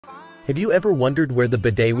Have you ever wondered where the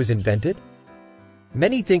bidet was invented?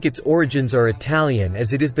 Many think its origins are Italian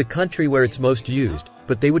as it is the country where it's most used,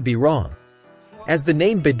 but they would be wrong. As the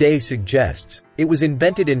name bidet suggests, it was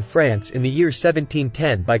invented in France in the year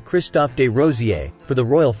 1710 by Christophe de Rosier, for the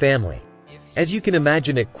royal family. As you can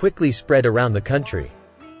imagine, it quickly spread around the country.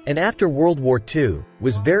 And after World War II,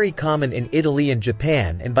 was very common in Italy and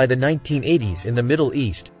Japan, and by the 1980s in the Middle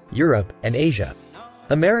East, Europe, and Asia.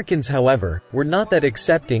 Americans, however, were not that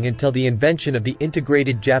accepting until the invention of the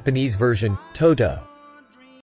integrated Japanese version, Toto.